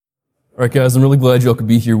All right, guys, I'm really glad y'all could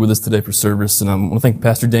be here with us today for service, and I want to thank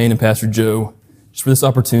Pastor Dane and Pastor Joe just for this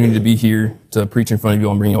opportunity to be here to preach in front of you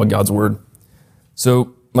all and bring you all God's Word.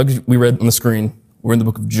 So, like we read on the screen, we're in the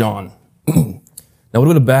book of John. Now, a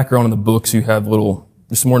little bit of background on the book so you have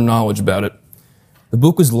there's some more knowledge about it. The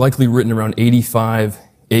book was likely written around 85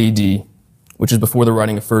 AD, which is before the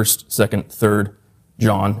writing of 1st, 2nd, 3rd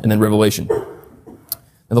John, and then Revelation. Now,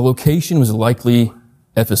 the location was likely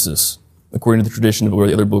Ephesus, according to the tradition of where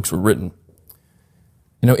the other books were written.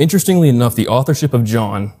 Interestingly enough, the authorship of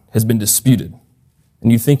John has been disputed.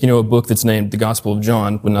 And you'd think, a book that's named the Gospel of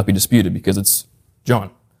John would not be disputed because it's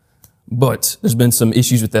John. But there's been some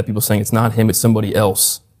issues with that, people saying it's not him, it's somebody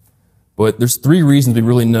else. But there's 3 reasons we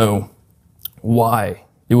really know why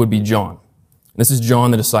it would be John. This is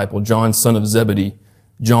John the disciple, John son of Zebedee,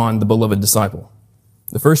 John the beloved disciple.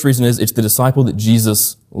 The first reason is it's the disciple that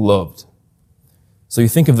Jesus loved. So you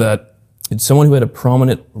think of that, it's someone who had a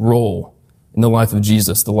prominent role in the life of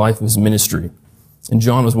Jesus, the life of his ministry. And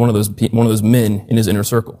John was one of those men in his inner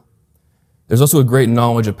circle. There's also a great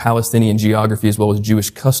knowledge of Palestinian geography as well as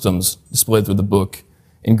Jewish customs displayed through the book,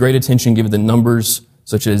 and great attention given to numbers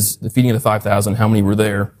such as the feeding of the 5,000, how many were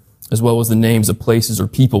there, as well as the names of places or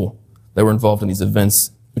people that were involved in these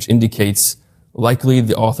events, which indicates likely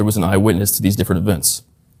the author was an eyewitness to these different events.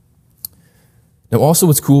 Now, also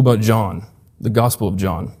what's cool about John, the Gospel of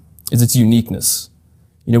John, is its uniqueness.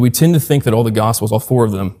 We tend to think that all the Gospels, all 4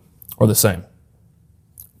 of them, are the same.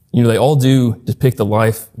 They all do depict the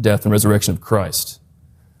life, death, and resurrection of Christ.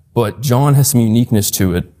 But John has some uniqueness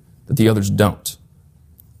to it that the others don't.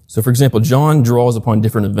 So, for example, John draws upon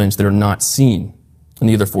different events that are not seen in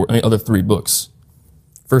the other 3 books.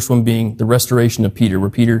 First one being the restoration of Peter, where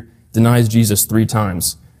Peter denies Jesus 3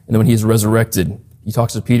 times. And then when he is resurrected, he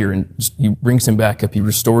talks to Peter and he brings him back up. He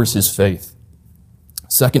restores his faith.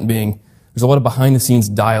 Second being, there's a lot of behind-the-scenes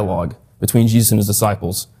dialogue between Jesus and his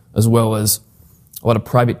disciples, as well as a lot of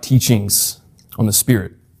private teachings on the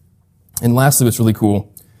Spirit. And lastly, what's really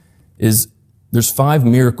cool is there's 5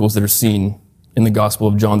 miracles that are seen in the Gospel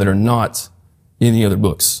of John that are not in the other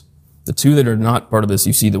books. The 2 that are not part of this,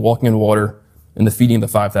 you see the walking on water and the feeding of the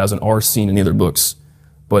 5,000 are seen in the other books.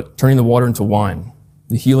 But turning the water into wine,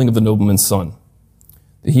 the healing of the nobleman's son,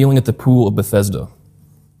 the healing at the pool of Bethesda,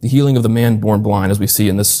 the healing of the man born blind, as we see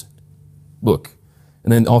in this book,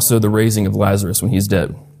 and then also the raising of Lazarus when he's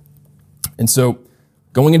dead. And so,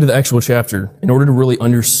 going into the actual chapter, in order to really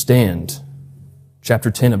understand chapter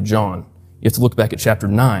 10 of John, you have to look back at chapter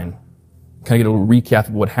 9, kind of get a little recap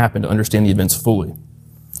of what happened to understand the events fully.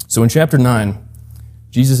 So in chapter 9,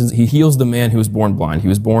 he heals the man who was born blind. He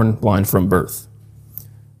was born blind from birth.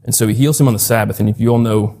 And so he heals him on the Sabbath, and if you all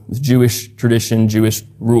know, with Jewish tradition, Jewish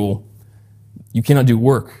rule, you cannot do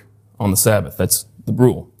work on the Sabbath. That's the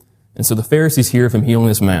rule. And so the Pharisees hear of him healing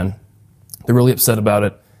this man. They're really upset about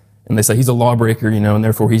it. And they say he's a lawbreaker, and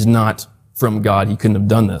therefore he's not from God. He couldn't have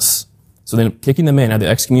done this. So then kicking the man, now they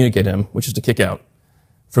excommunicate him, which is to kick out,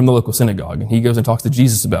 from the local synagogue. And he goes and talks to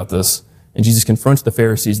Jesus about this. And Jesus confronts the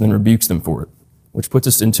Pharisees and then rebukes them for it, which puts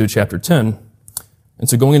us into chapter 10. And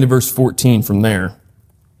so going into verse 14 from there,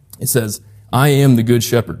 it says, I am the good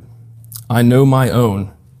shepherd. I know my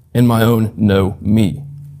own, and my own know me.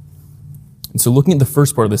 And so looking at the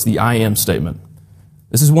first part of this, the I am statement,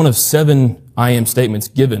 this is one of 7 I am statements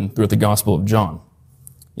given throughout the Gospel of John.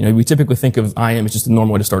 We typically think of I am as just a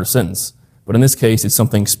normal way to start a sentence, but in this case, it's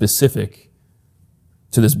something specific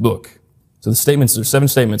to this book. So there's 7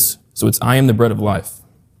 statements, so it's I am the bread of life.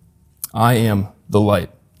 I am the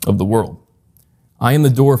light of the world. I am the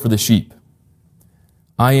door for the sheep.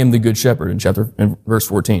 I am the good shepherd in verse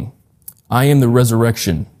 14. I am the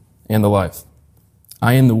resurrection and the life.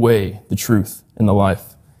 I am the way, the truth, and the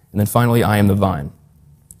life. And then finally, I am the vine.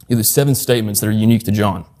 There's 7 statements that are unique to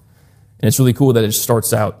John. And it's really cool that it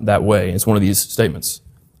starts out that way. It's one of these statements.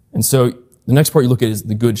 And so the next part you look at is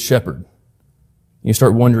the good shepherd. You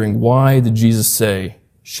start wondering, why did Jesus say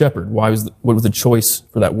shepherd? What was the choice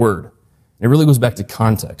for that word? And it really goes back to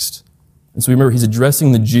context. And so remember, he's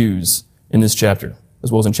addressing the Jews in this chapter,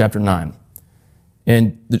 as well as in chapter 9.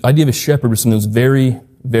 And the idea of a shepherd was something that was very,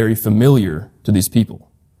 very familiar to these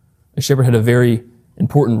people. A shepherd had a very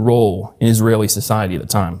important role in Israeli society at the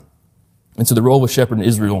time. And so the role of a shepherd in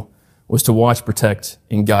Israel was to watch, protect,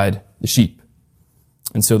 and guide the sheep.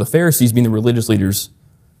 And so the Pharisees, being the religious leaders,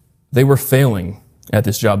 they were failing at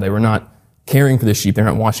this job. They were not caring for the sheep. They're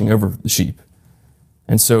not watching over the sheep.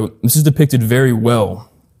 And so this is depicted very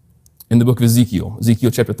well in the book of Ezekiel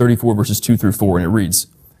chapter 34, verses 2 through 4, and it reads,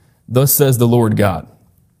 Thus says the Lord God,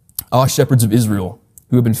 Ah, shepherds of Israel,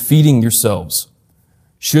 who have been feeding yourselves,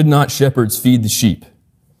 should not shepherds feed the sheep?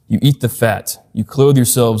 You eat the fat. You clothe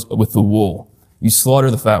yourselves with the wool. You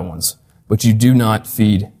slaughter the fat ones, but you do not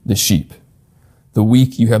feed the sheep. The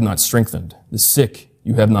weak you have not strengthened. The sick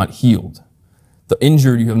you have not healed. The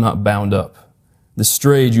injured you have not bound up. The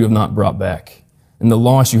strayed you have not brought back. And the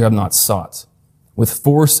lost you have not sought. With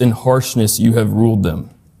force and harshness you have ruled them.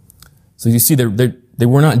 So you see, they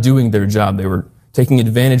were not doing their job. They were taking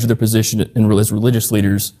advantage of their position as religious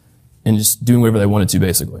leaders and just doing whatever they wanted to,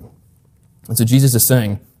 basically. And so Jesus is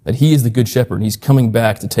saying that he is the good shepherd, and he's coming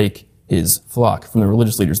back to take his flock from the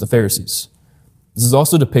religious leaders, the Pharisees. This is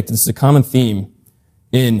also depicted, this is a common theme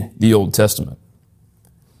in the Old Testament.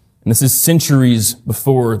 And this is centuries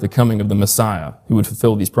before the coming of the Messiah who would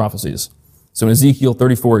fulfill these prophecies. So in Ezekiel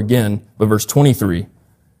 34 again, but verse 23,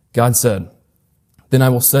 God said, "Then I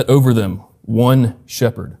will set over them one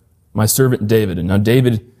shepherd, my servant David." And now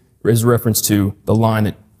David is reference to the line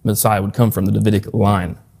that Messiah would come from, the Davidic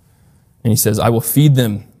line. And he says, "I will feed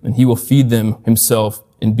them, and he will feed them himself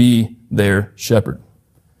and be their shepherd."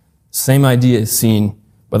 Same idea is seen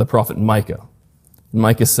by the prophet Micah. And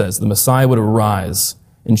Micah says, "The Messiah would arise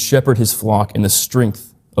and shepherd his flock in the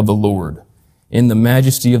strength of the Lord, in the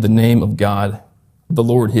majesty of the name of God, the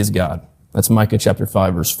Lord his God." That's Micah chapter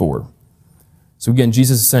 5, verse 4. So again,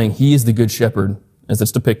 Jesus is saying he is the good shepherd, as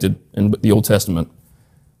that's depicted in the Old Testament,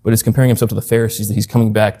 but is comparing himself to the Pharisees, that he's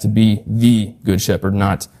coming back to be the good shepherd,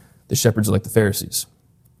 not the shepherds like the Pharisees.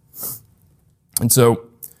 And so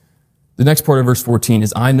the next part of verse 14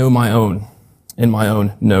 is, "I know my own, and my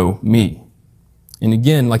own know me." And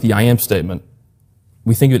again, like the I am statement,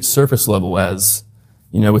 we think of it surface level as,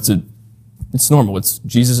 it's normal. It's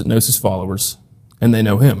Jesus that knows his followers, and they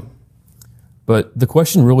know him. But the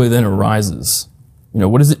question really then arises,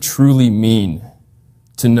 what does it truly mean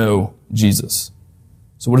to know Jesus?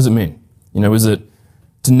 So what does it mean? Is it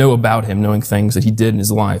to know about him, knowing things that he did in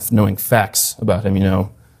his life, knowing facts about him,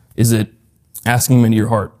 Is it asking him into your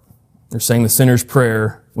heart, or saying the sinner's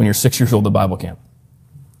prayer when you're 6 years old at Bible camp?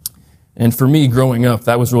 And for me, growing up,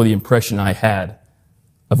 that was really the impression I had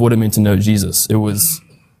of what it meant to know Jesus. It was,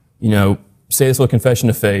 say this little confession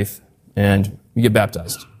of faith, and you get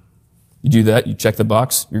baptized. You do that, you check the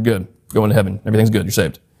box, you're good. Going to heaven, everything's good, you're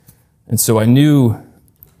saved. And so I knew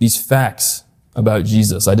these facts about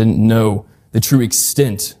Jesus. I didn't know the true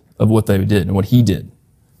extent of what they did and what he did.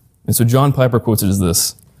 And so John Piper quotes it as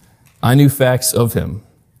this: "I knew facts of him,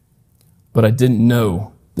 but I didn't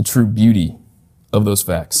know the true beauty of those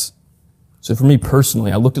facts." So for me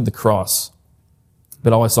personally, I looked at the cross,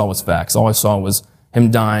 but all I saw was facts. All I saw was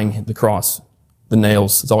him dying, the cross, the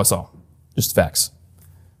nails. That's all I saw, just facts.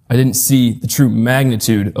 I didn't see the true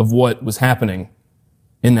magnitude of what was happening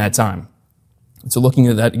in that time. And so looking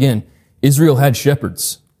at that again, Israel had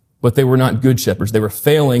shepherds, but they were not good shepherds. They were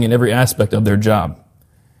failing in every aspect of their job.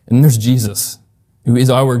 And then there's Jesus, who is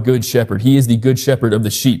our good shepherd. He is the good shepherd of the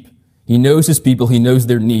sheep. He knows his people, he knows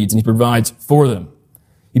their needs, and he provides for them.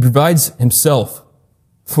 He provides himself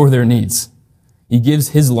for their needs. He gives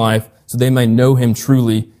his life so they may know him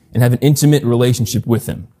truly and have an intimate relationship with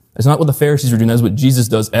him. That's not what the Pharisees are doing. That's what Jesus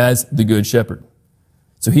does as the good shepherd.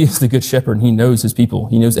 So he is the good shepherd, and he knows his people.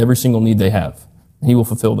 He knows every single need they have, and he will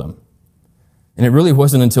fulfill them. And it really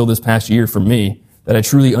wasn't until this past year for me that I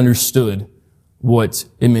truly understood what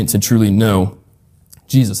it meant to truly know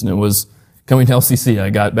Jesus. And it was coming to LCC. I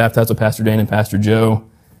got baptized with Pastor Dan and Pastor Joe,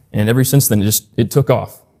 and ever since then, it took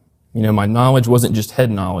off. My knowledge wasn't just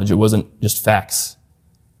head knowledge. It wasn't just facts.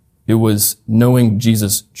 It was knowing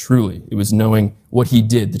Jesus truly. It was knowing what he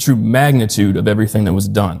did, the true magnitude of everything that was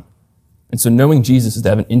done. And so knowing Jesus is to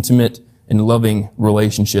have an intimate and loving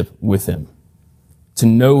relationship with him. To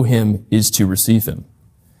know him is to receive him.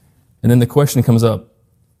 And then the question comes up,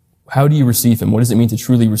 how do you receive him? What does it mean to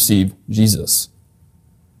truly receive Jesus?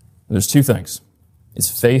 There's two things. It's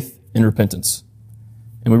faith and repentance.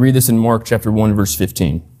 And we read this in Mark chapter 1, verse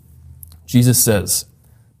 15. Jesus says,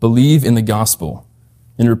 "Believe in the gospel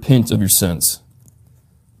and repent of your sins."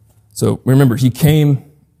 So remember, he came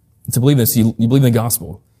to believe this. You believe in the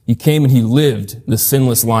gospel. He came and he lived the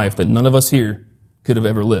sinless life that none of us here could have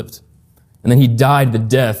ever lived. And then he died the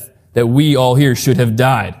death that we all here should have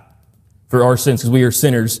died for our sins, because we are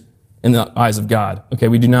sinners in the eyes of God. Okay,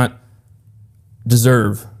 we do not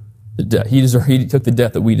deserve the death. He took the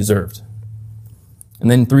death that we deserved. And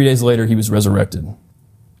then 3 days later, he was resurrected.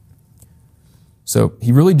 So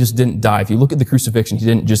he really just didn't die. If you look at the crucifixion, he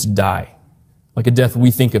didn't just die. Like a death we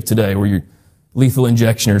think of today, where you're lethal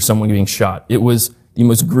injection or someone getting shot. It was the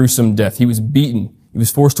most gruesome death. He was beaten. He was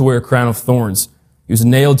forced to wear a crown of thorns. He was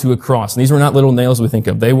nailed to a cross. And these were not little nails we think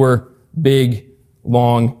of. They were big,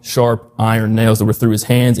 long, sharp iron nails that were through his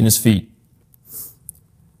hands and his feet.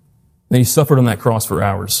 And he suffered on that cross for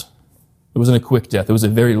hours. It wasn't a quick death. It was a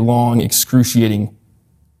very long, excruciating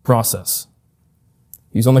process.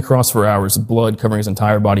 He was on the cross for hours, blood covering his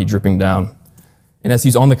entire body, dripping down. And as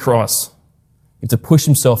he's on the cross, he had to push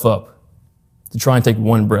himself up to try and take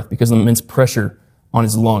one breath because of the immense pressure on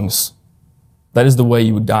his lungs. That is the way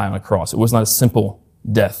you would die on a cross. It was not a simple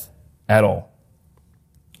death at all.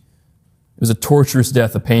 It was a torturous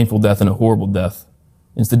death, a painful death, and a horrible death.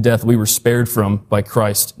 And it's the death we were spared from by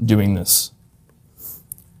Christ doing this.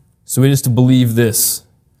 So it is to believe this,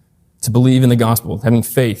 to believe in the gospel, having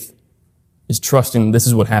faith, is trusting this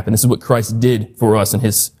is what happened. This is what Christ did for us and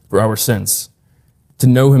for our sins. To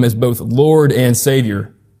know him as both Lord and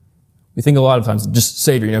Savior. We think a lot of times just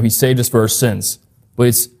Savior, he saved us for our sins. But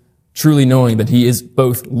it's truly knowing that he is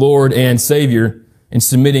both Lord and Savior and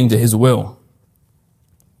submitting to his will.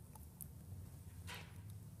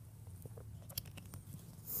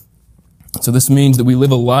 So this means that we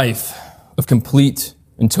live a life of complete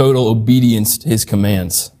and total obedience to his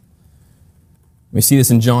commands. We see this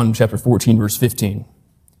in John chapter 14, verse 15.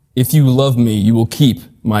 If you love me, you will keep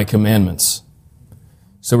my commandments.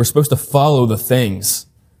 So we're supposed to follow the things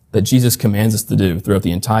that Jesus commands us to do throughout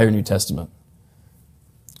the entire New Testament.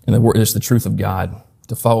 And it's the truth of God,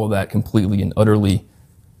 to follow that completely and utterly,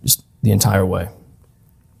 just the entire way.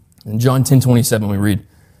 In John 10:27, we read,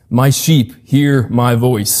 my sheep hear my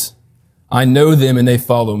voice. I know them and they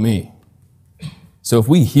follow me. So if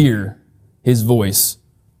we hear his voice,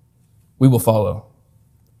 we will follow.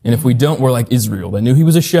 And if we don't, we're like Israel. They knew he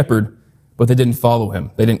was a shepherd, but they didn't follow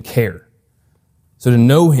him. They didn't care. So to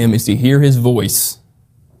know him is to hear his voice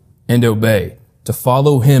and obey, to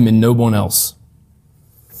follow him and no one else.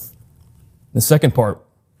 The second part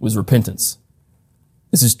was repentance.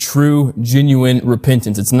 This is true, genuine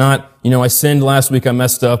repentance. It's not, I sinned last week, I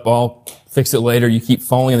messed up, I'll fix it later. You keep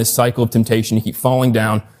falling in this cycle of temptation. You keep falling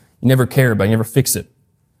down. You never care about it. You never fix it.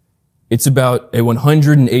 It's about a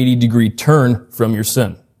 180-degree turn from your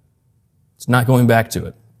sin. It's not going back to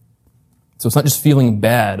it. So it's not just feeling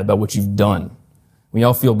bad about what you've done. We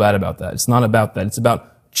all feel bad about that. It's not about that. It's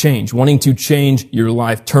about change, wanting to change your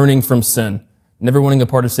life, turning from sin, never wanting a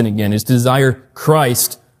part of sin again. It's to desire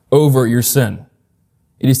Christ over your sin.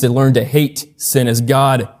 It is to learn to hate sin as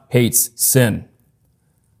God hates sin.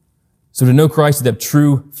 So to know Christ is to have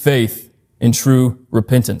true faith and true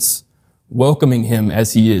repentance, welcoming him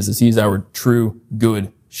as he is our true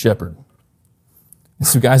good shepherd. And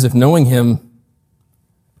so guys, if knowing him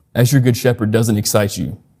as your good shepherd doesn't excite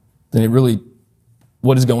you, then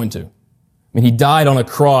what is going to? He died on a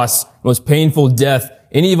cross, the most painful death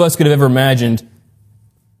any of us could have ever imagined,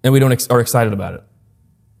 and we are excited about it.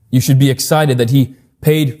 You should be excited that he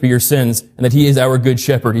paid for your sins and that he is our good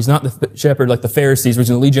shepherd. He's not the shepherd like the Pharisees, who's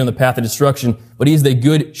going to lead you on the path of destruction, but he is the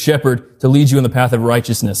good shepherd to lead you on the path of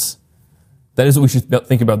righteousness. That is what we should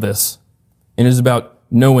think about this. And it is about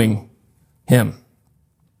knowing him.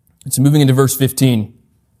 And so moving into verse 15,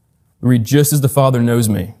 we read, just as the Father knows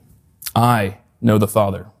me, I know the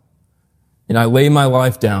Father, and I lay my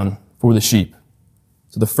life down for the sheep.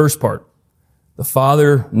 So the first part, the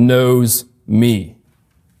Father knows me,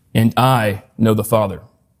 and I know the Father.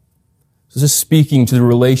 So this is speaking to the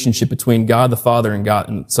relationship between God the Father and God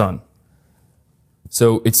and the Son.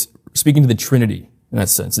 So it's speaking to the Trinity in that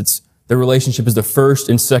sense. It's the relationship is the first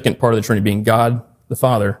and second part of the Trinity, being God the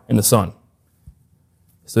Father and the Son.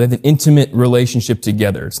 So they have an intimate relationship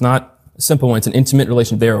together. It's not a simple one. It's an intimate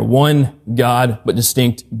relationship. They are one God, but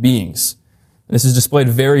distinct beings. And this is displayed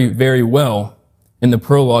very, very well in the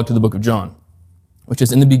prologue to the book of John, which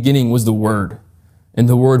is, in the beginning was the Word, and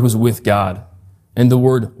the Word was with God, and the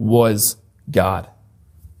Word was God.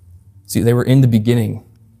 See, they were in the beginning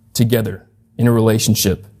together in a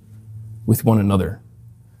relationship with one another.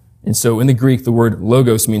 And so in the Greek, the word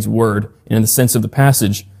logos means word. And in the sense of the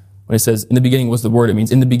passage, when it says, in the beginning was the Word, it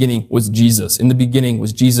means in the beginning was Jesus. In the beginning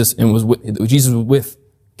was Jesus, and Jesus was with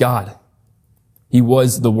God. He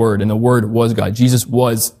was the Word, and the Word was God. Jesus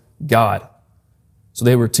was God. So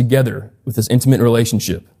they were together with this intimate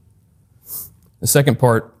relationship. The second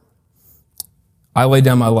part, I lay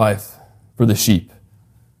down my life for the sheep.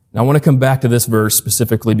 Now I want to come back to this verse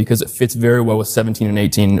specifically because it fits very well with 17 and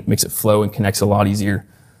 18. It makes it flow and connects a lot easier.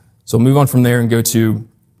 So move on from there and go to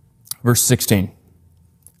verse 16.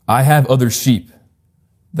 I have other sheep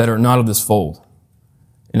that are not of this fold,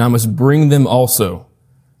 and I must bring them also.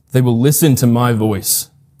 They will listen to my voice.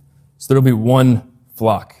 So there will be one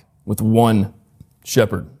flock with one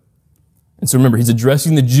shepherd. And so remember, he's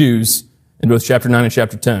addressing the Jews in both chapter 9 and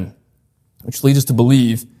chapter 10, which leads us to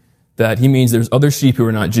believe that he means there's other sheep who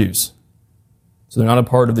are not Jews. So they're not a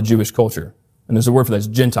part of the Jewish culture. And there's a word for that, it's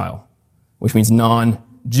Gentile, which means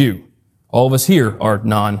non-Jew. All of us here are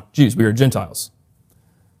non-Jews. We are Gentiles.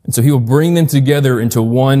 And so he will bring them together into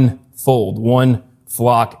one fold, one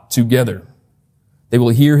flock together. They will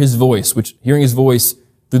hear his voice, hearing his voice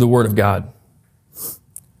through the word of God.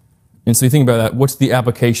 And so you think about that. What's the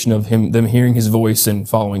application of them hearing his voice and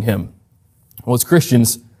following him? Well, as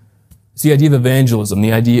Christians, it's the idea of evangelism,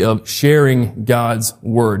 the idea of sharing God's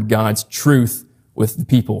word, God's truth with the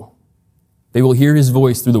people. They will hear his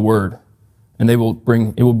voice through the word, and it will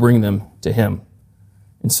bring them to him.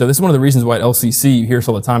 And so this is one of the reasons why at LCC you hear us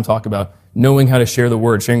all the time talk about knowing how to share the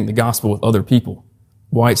word, sharing the gospel with other people.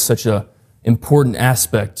 Why it's such an important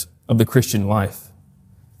aspect of the Christian life.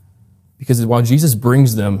 Because while Jesus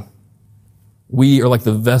brings them, we are like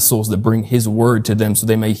the vessels that bring his word to them so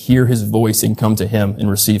they may hear his voice and come to him and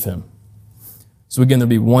receive him. So again, there'll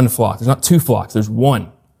be one flock. There's not two flocks. There's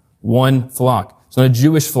one flock. It's not a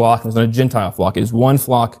Jewish flock. It's not a Gentile flock. It is one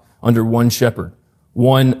flock under one shepherd,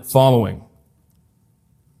 one following.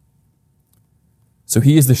 So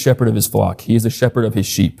he is the shepherd of his flock. He is the shepherd of his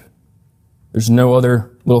sheep. There's no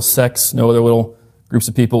other little sects, no other little groups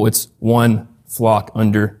of people. It's one flock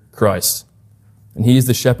under Christ. And he is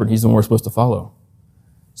the shepherd. He's the one we're supposed to follow.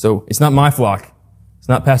 So it's not my flock. It's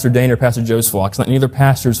not Pastor Dane or Pastor Joe's flock. It's not neither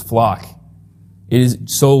pastor's flock. It is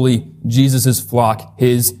solely Jesus' flock,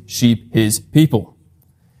 his sheep, his people.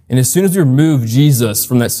 And as soon as we remove Jesus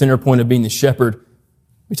from that center point of being the shepherd,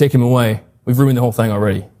 we take him away. We've ruined the whole thing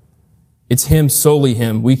already. It's him, solely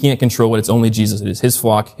him. We can't control it. It's only Jesus. It is his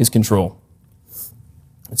flock, his control.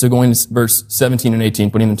 And so going to verse 17 and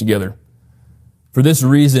 18, putting them together. For this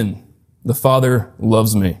reason, the Father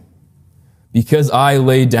loves me, because I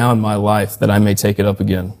lay down my life that I may take it up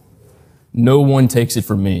again. No one takes it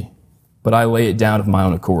from me, but I lay it down of my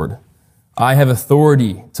own accord. I have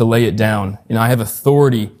authority to lay it down, and I have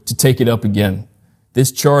authority to take it up again.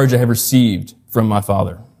 This charge I have received from my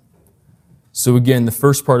Father. So again, the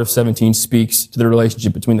first part of 17 speaks to the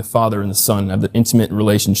relationship between the Father and the Son, of the intimate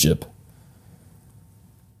relationship.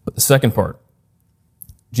 But the second part,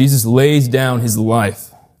 Jesus lays down his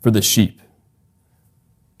life for the sheep.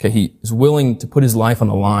 Okay, he is willing to put his life on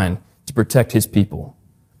the line to protect his people.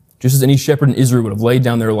 Just as any shepherd in Israel would have laid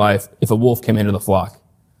down their life if a wolf came into the flock.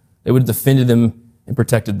 They would have defended them and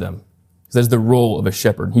protected them. Because that is the role of a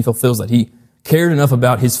shepherd. He fulfills that. He cared enough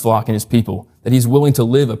about his flock and his people that he's willing to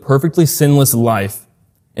live a perfectly sinless life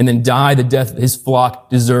and then die the death that his flock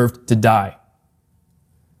deserved to die.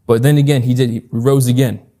 But then again, he rose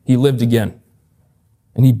again. He lived again.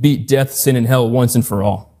 And he beat death, sin, and hell once and for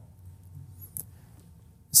all.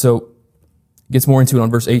 So, it gets more into it on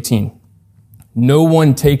verse 18. No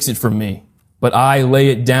one takes it from me, but I lay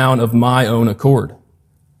it down of my own accord.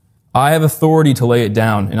 I have authority to lay it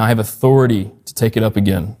down, and I have authority to take it up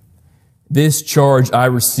again. This charge I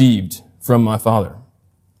received from my Father.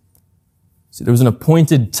 See, there was an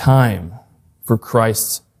appointed time for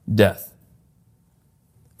Christ's death,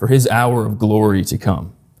 for his hour of glory to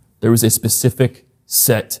come. There was a specific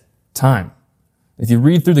set time. If you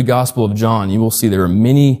read through the Gospel of John, you will see there are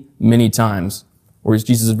many, many times where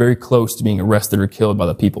Jesus is very close to being arrested or killed by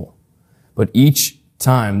the people. But each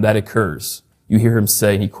time that occurs, you hear him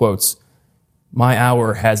say, he quotes, "My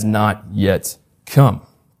hour has not yet come."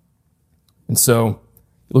 And so,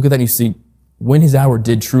 you look at that and you see, when his hour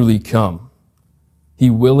did truly come,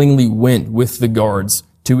 he willingly went with the guards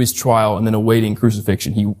to his trial and then awaiting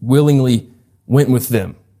crucifixion. He willingly went with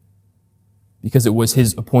them because it was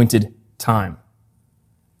his appointed time.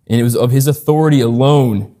 And it was of his authority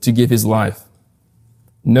alone to give his life.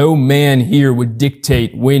 No man here would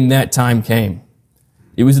dictate when that time came.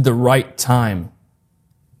 It was at the right time,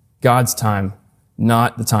 God's time,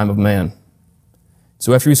 not the time of man.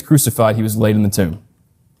 So after he was crucified, he was laid in the tomb.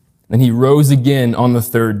 And he rose again on the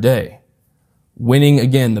third day, winning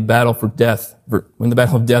again the battle for death, when the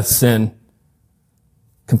battle of death, sin,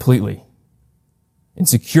 completely, and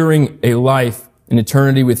securing a life in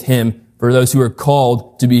eternity with him for those who are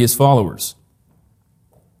called to be his followers.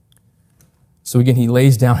 So again, he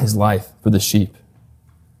lays down his life for the sheep.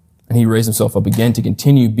 And he raised himself up again to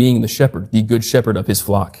continue being the shepherd, the good shepherd of his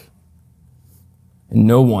flock. And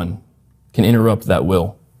no one can interrupt that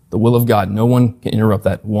will. The will of God, no one can interrupt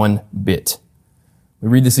that one bit. We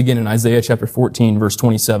read this again in Isaiah chapter 14, verse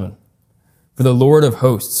 27. For the Lord of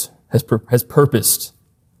hosts has purposed,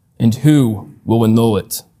 and who will annul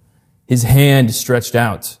it? His hand is stretched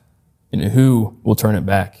out, and who will turn it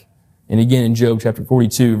back? And again in Job chapter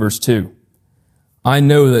 42, verse 2. I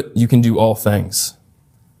know that you can do all things,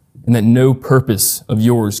 and that no purpose of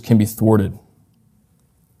yours can be thwarted.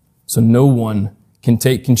 So no one can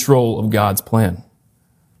take control of God's plan,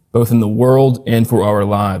 both in the world and for our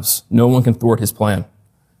lives. No one can thwart his plan.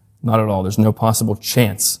 Not at all. There's no possible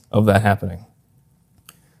chance of that happening.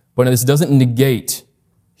 But this doesn't negate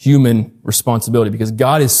human responsibility because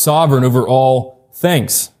God is sovereign over all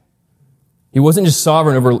things. He wasn't just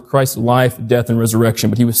sovereign over Christ's life, death, and resurrection,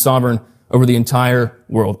 but he was sovereign over the entire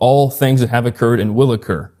world, all things that have occurred and will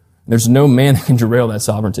occur. There's no man that can derail that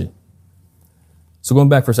sovereignty. So going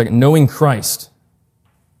back for a second, knowing Christ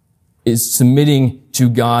is submitting to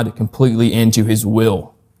God completely and to his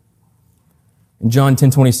will. In John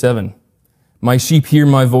 10:27, my sheep hear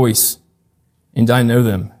my voice, and I know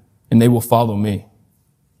them, and they will follow me.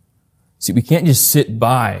 See, we can't just sit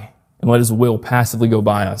by and let his will passively go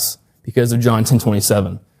by us because of John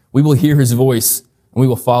 10:27. We will hear his voice, and we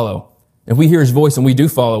will follow. If we hear his voice and we do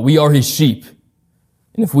follow, we are his sheep.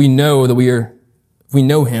 And if we know that if we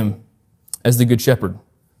know him as the good shepherd,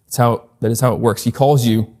 that is how it works. He calls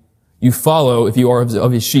you, you follow if you are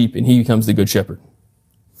of his sheep, and he becomes the good shepherd.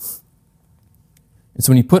 And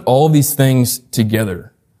so when you put all of these things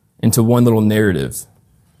together into one little narrative,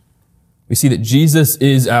 we see that Jesus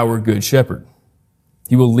is our good shepherd.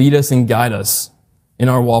 He will lead us and guide us in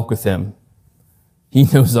our walk with him. He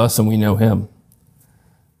knows us and we know him.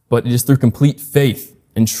 But it is through complete faith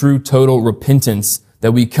and true total repentance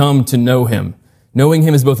that we come to know him. Knowing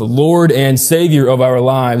him as both Lord and Savior of our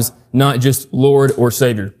lives, not just Lord or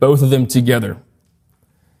Savior, both of them together.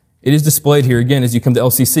 It is displayed here again as you come to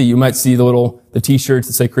LCC. You might see the t-shirts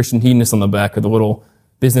that say Christian Hedonist on the back or the little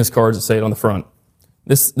business cards that say it on the front.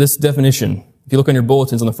 This definition, if you look on your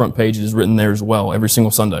bulletins on the front page, it is written there as well every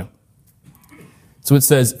single Sunday. So it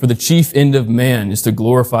says, for the chief end of man is to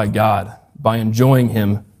glorify God by enjoying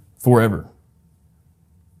him forever.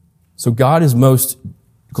 So God is most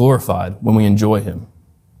glorified when we enjoy him.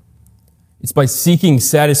 It's by seeking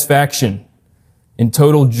satisfaction and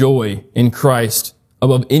total joy in Christ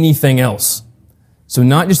above anything else. So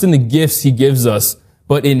not just in the gifts he gives us,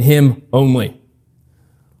 but in him only.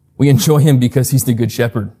 We enjoy him because he's the good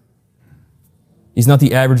shepherd. He's not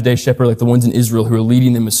the average day shepherd like the ones in Israel who are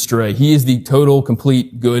leading them astray. He is the total,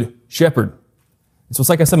 complete, good shepherd. And so it's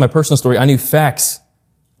like I said in my personal story, I knew facts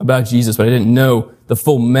about Jesus, but I didn't know the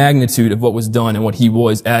full magnitude of what was done and what he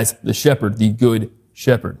was as the shepherd, the good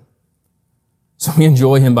shepherd. So we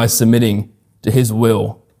enjoy him by submitting to his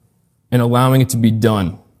will and allowing it to be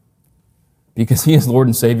done because he is Lord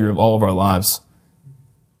and Savior of all of our lives.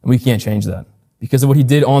 And we can't change that. Because of what he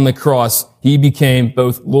did on the cross, he became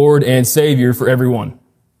both Lord and Savior for everyone.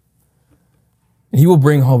 And he will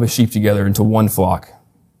bring all of his sheep together into one flock,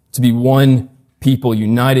 to be one people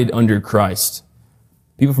united under Christ.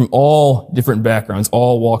 People from all different backgrounds,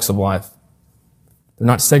 all walks of life. They're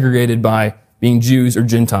not segregated by being Jews or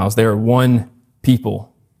Gentiles. They are one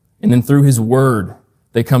people. And then through his word,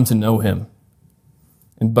 they come to know him.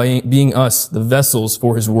 And by being us, the vessels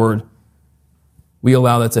for his word, we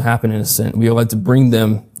allow that to happen in a sense. We allow to bring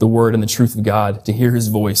them the word and the truth of God, to hear his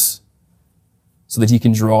voice, so that he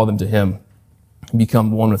can draw them to him and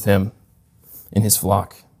become one with him in his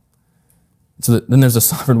flock. So then there's the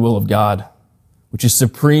sovereign will of God, which is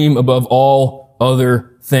supreme above all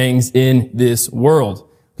other things in this world.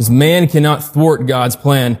 Because man cannot thwart God's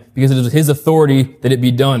plan because it is his authority that it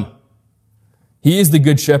be done. He is the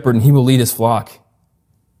good shepherd and he will lead his flock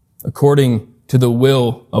according to the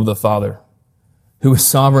will of the Father, who is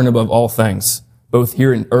sovereign above all things, both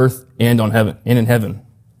here in earth and in heaven.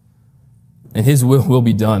 And his will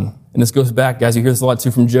be done. And this goes back, guys, you hear this a lot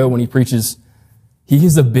too from Joe when he preaches. He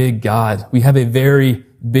is a big God. We have a very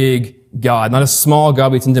big God, not a small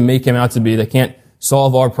God we tend to make him out to be that can't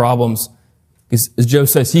solve our problems. Because as Joe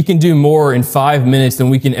says, he can do more in 5 minutes than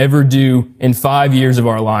we can ever do in 5 years of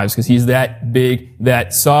our lives because he's that big,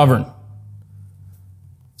 that sovereign.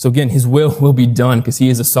 So again, his will be done because he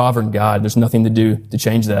is a sovereign God. There's nothing to do to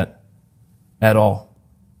change that at all.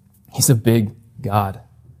 He's a big God.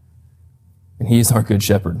 And he is our good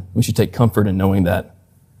shepherd. We should take comfort in knowing that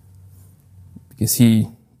because he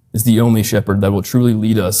is the only shepherd that will truly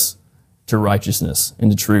lead us to righteousness and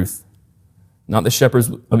to truth. Not the shepherds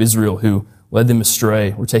of Israel who led them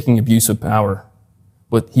astray, were taking abuse of power,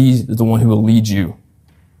 but he is the one who will lead you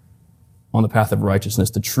on the path of righteousness,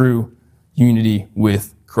 to true unity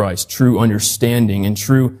with Christ, true understanding and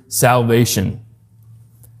true salvation.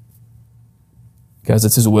 Guys,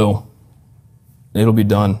 it's his will. It'll be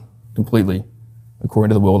done completely according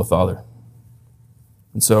to the will of the Father.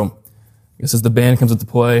 And so, I guess as the band comes into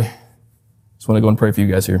play, I just want to go and pray for you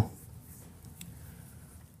guys here.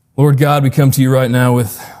 Lord God, we come to you right now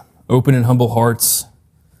with open and humble hearts.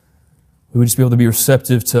 We would just be able to be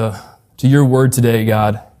receptive to your word today,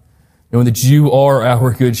 God, knowing that you are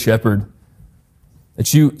our good shepherd,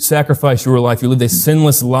 that you sacrificed your life, you lived a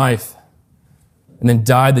sinless life, and then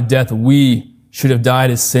died the death we should have died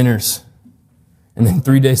as sinners. And then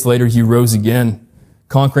 3 days later, he rose again,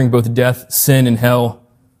 conquering both death, sin, and hell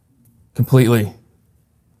completely,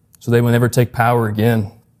 so they will never take power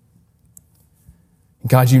again.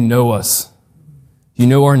 God, you know us. You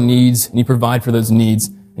know our needs, and you provide for those needs.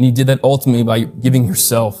 And you did that ultimately by giving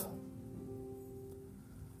yourself.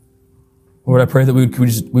 Lord, I pray that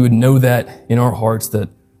we would know that in our hearts, that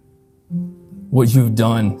what you've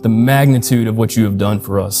done, the magnitude of what you have done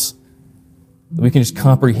for us, that we can just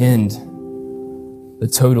comprehend the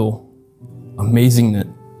total amazingness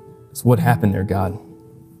of what happened there, God.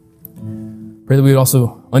 Pray that we would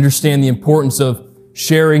also understand the importance of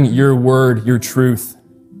sharing your word, your truth.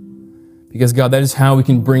 Because God, that is how we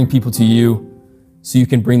can bring people to you, so you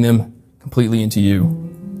can bring them completely into you.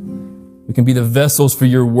 We can be the vessels for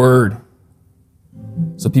your word,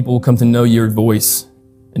 so people will come to know your voice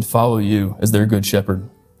and follow you as their good shepherd.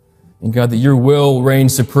 And God, that your will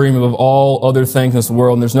reigns supreme above all other things in this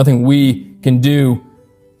world, and there's nothing we can do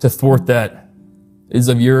to thwart that. It is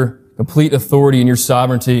of your complete authority and your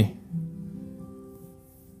sovereignty.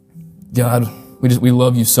 God, we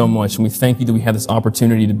love you so much, and we thank you that we have this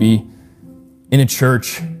opportunity to be in a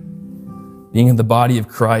church, being in the body of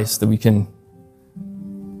Christ, that we can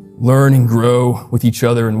learn and grow with each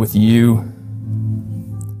other and with you.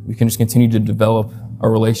 We can just continue to develop our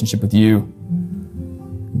relationship with you,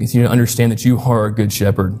 and continue to understand that you are a good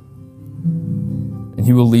shepherd, and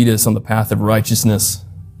you will lead us on the path of righteousness,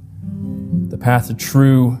 the path to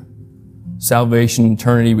true salvation and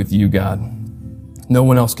eternity with you, God. No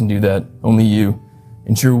one else can do that, only you.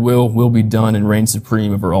 And your will be done and reign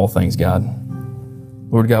supreme over all things, God.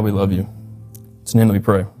 Lord God, we love you. It's in your name that we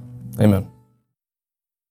pray. Amen.